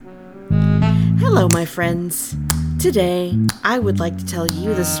Hello, my friends. Today, I would like to tell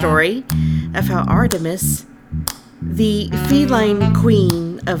you the story of how Artemis, the feline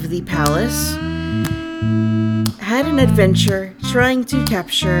queen of the palace, had an adventure trying to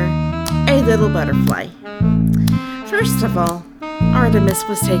capture a little butterfly. First of all, Artemis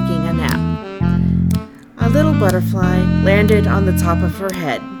was taking a nap. A little butterfly landed on the top of her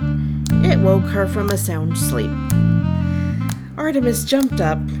head. It woke her from a sound sleep. Artemis jumped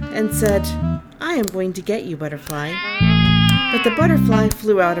up and said, "I am going to get you, butterfly." But the butterfly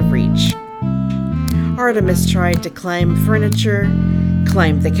flew out of reach. Artemis tried to climb furniture,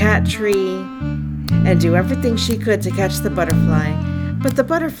 climb the cat tree, and do everything she could to catch the butterfly, but the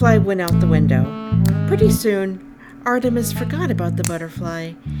butterfly went out the window. Pretty soon, Artemis forgot about the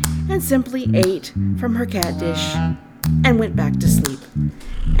butterfly and simply ate from her cat dish and went back to sleep.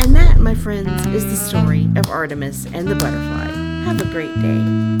 And that, my friends, is the story of Artemis and the butterfly. Have a great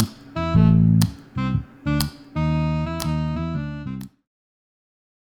day.